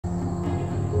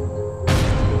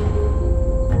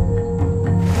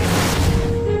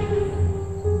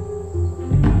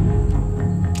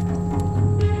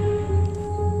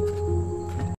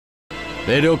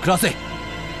命令を下せ。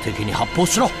敵に発砲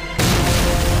しろ。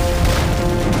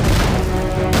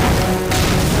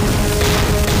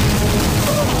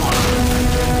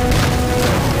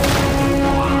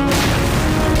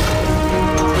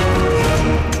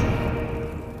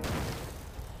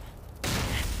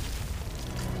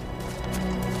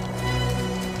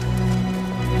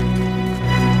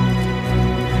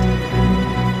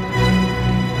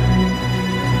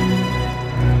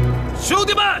兄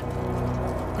弟们，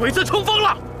鬼子冲锋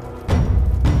了！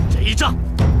这一仗，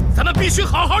咱们必须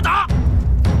好好打。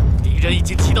敌人已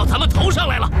经骑到咱们头上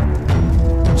来了，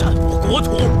占我国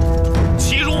土，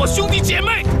欺辱我兄弟姐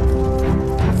妹。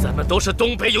咱们都是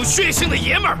东北有血性的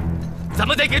爷们儿，咱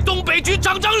们得给东北军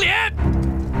长长脸，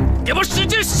给我使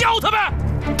劲削他们！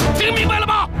听明白了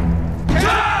吗？是。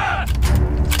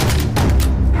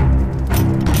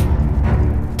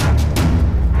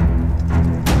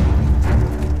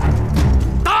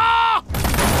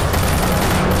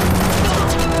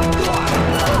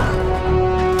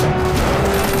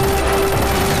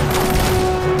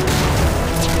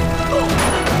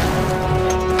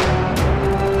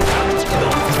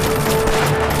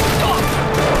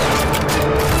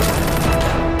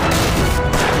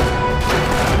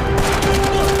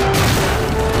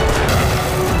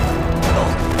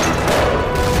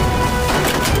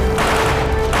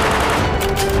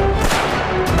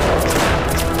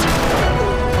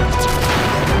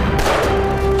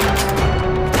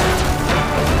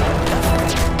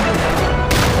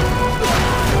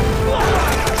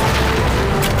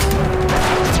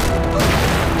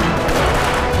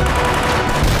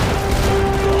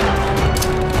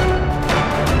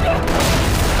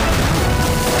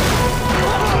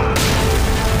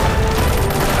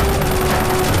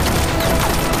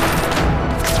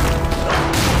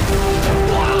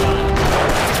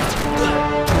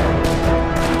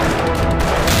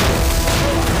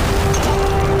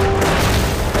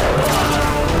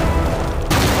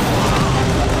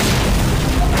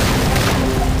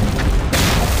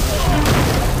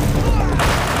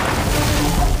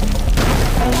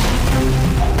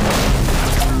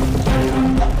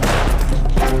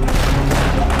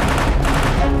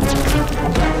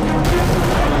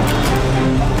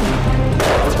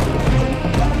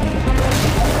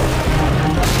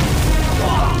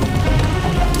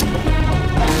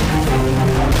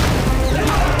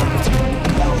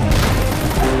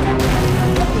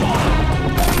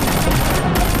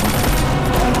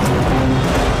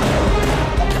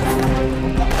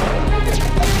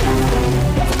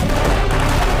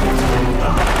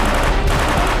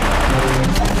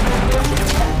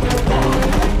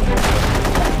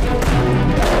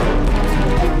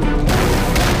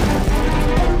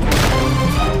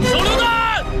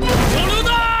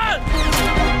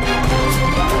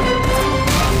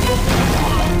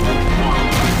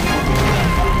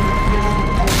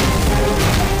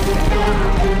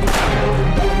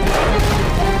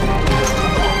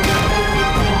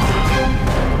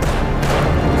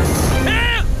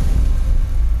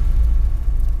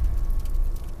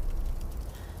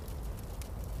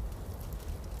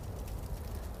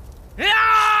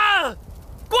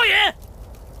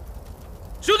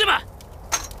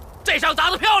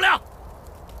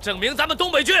 证明咱们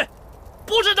东北军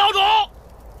不是孬种，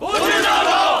不是孬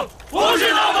种，不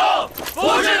是孬种，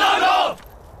不是孬种！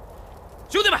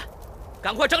兄弟们，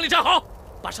赶快整理战壕，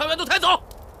把伤员都抬走，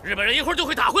日本人一会儿就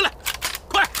会打回来，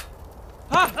快！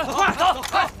啊，快走，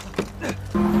快！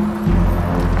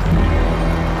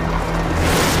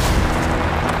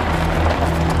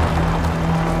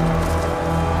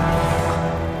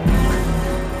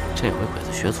这回鬼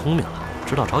子学聪明了，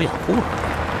知道找掩护了。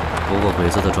 不过鬼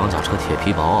子的装甲车铁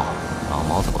皮薄，老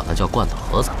毛子管它叫罐头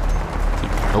盒子，一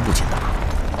点都不紧打。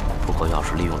不过要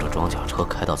是利用这装甲车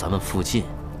开到咱们附近，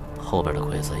后边的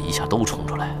鬼子一下都冲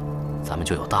出来，咱们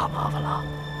就有大麻烦了。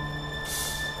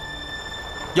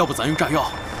要不咱用炸药，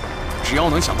只要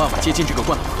能想办法接近这个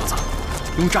罐头盒子，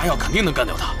用炸药肯定能干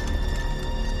掉他。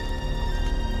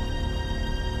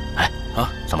哎啊，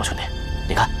三毛兄弟，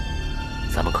你看，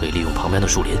咱们可以利用旁边的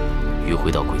树林，迂回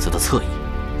到鬼子的侧翼，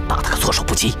打他个措手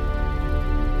不及。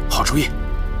 好主意！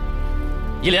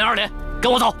一连、二连，跟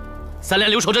我走；三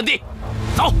连留守阵地，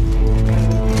走。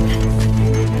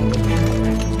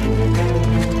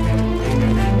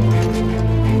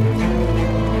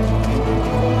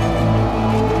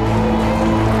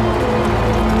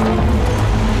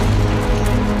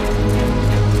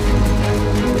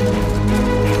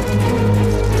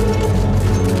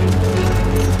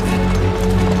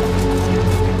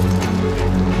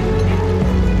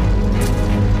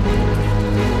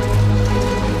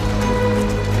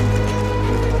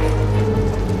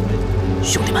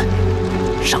兄弟们，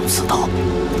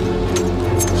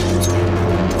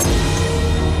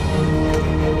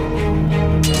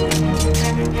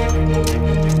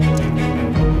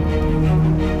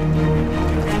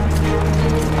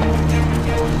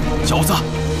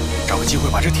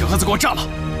盒子给我炸了！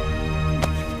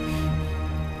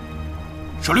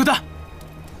手榴弹！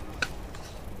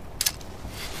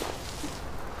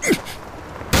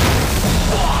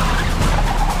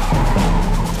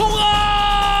冲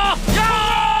啊！呀！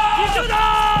你等等！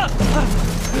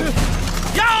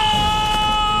呀！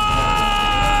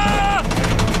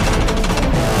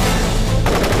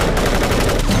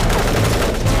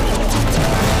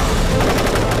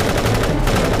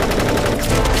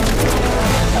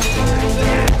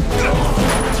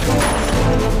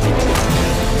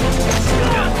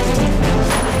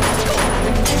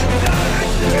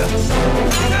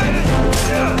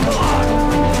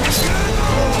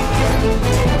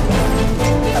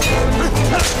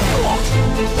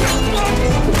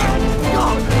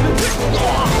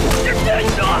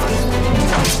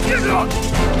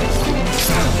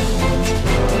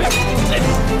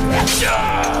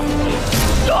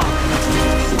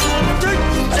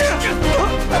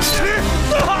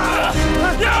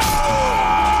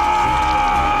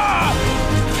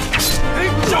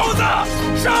小子，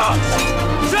上！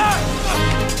上！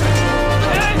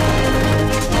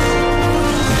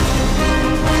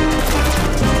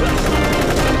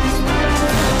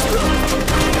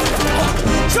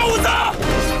瘦子！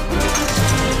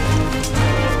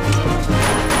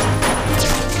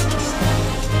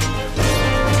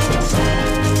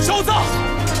瘦子！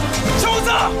瘦子！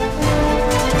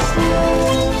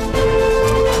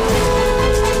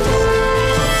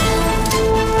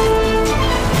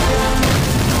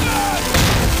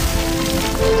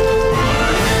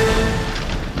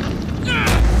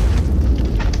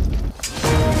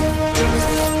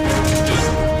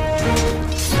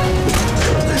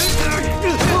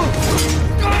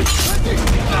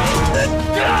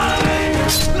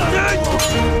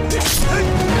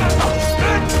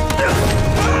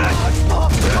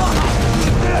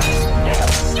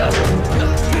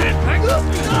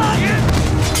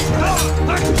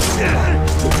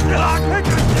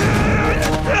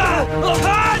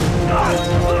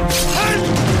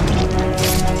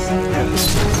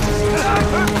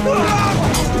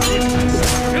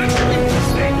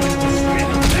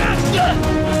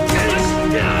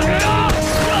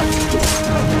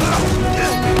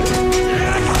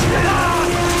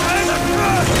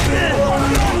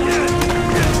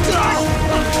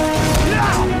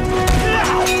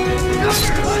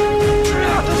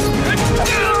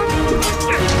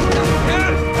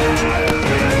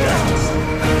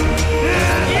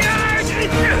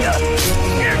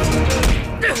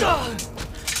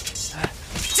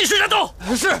继续战斗！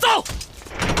是，走！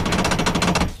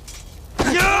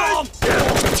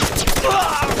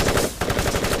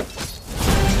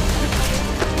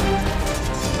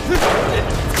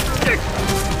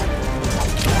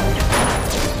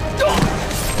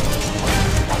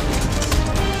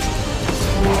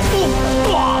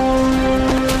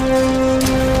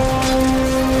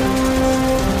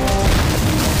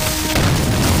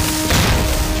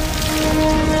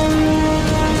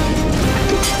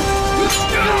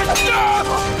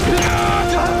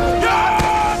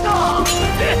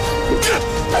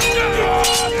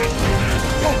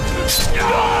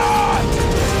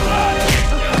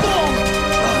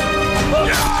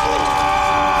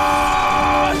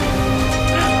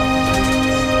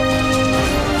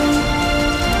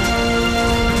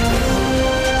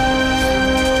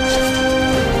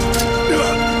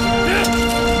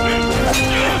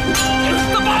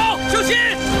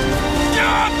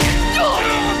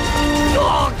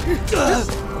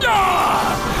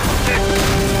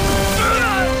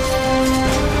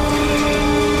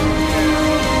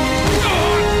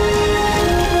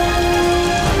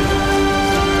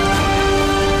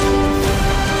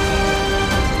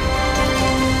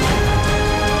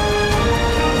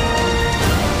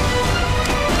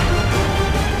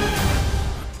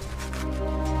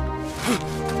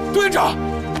队长！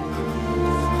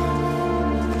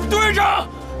队长！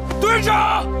队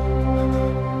长！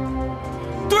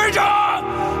队长！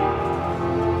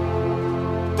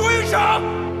队长！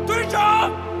队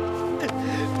长！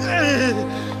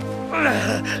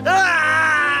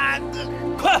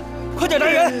快点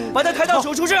来人，把他开到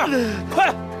手术室！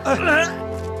快！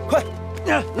快！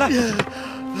来！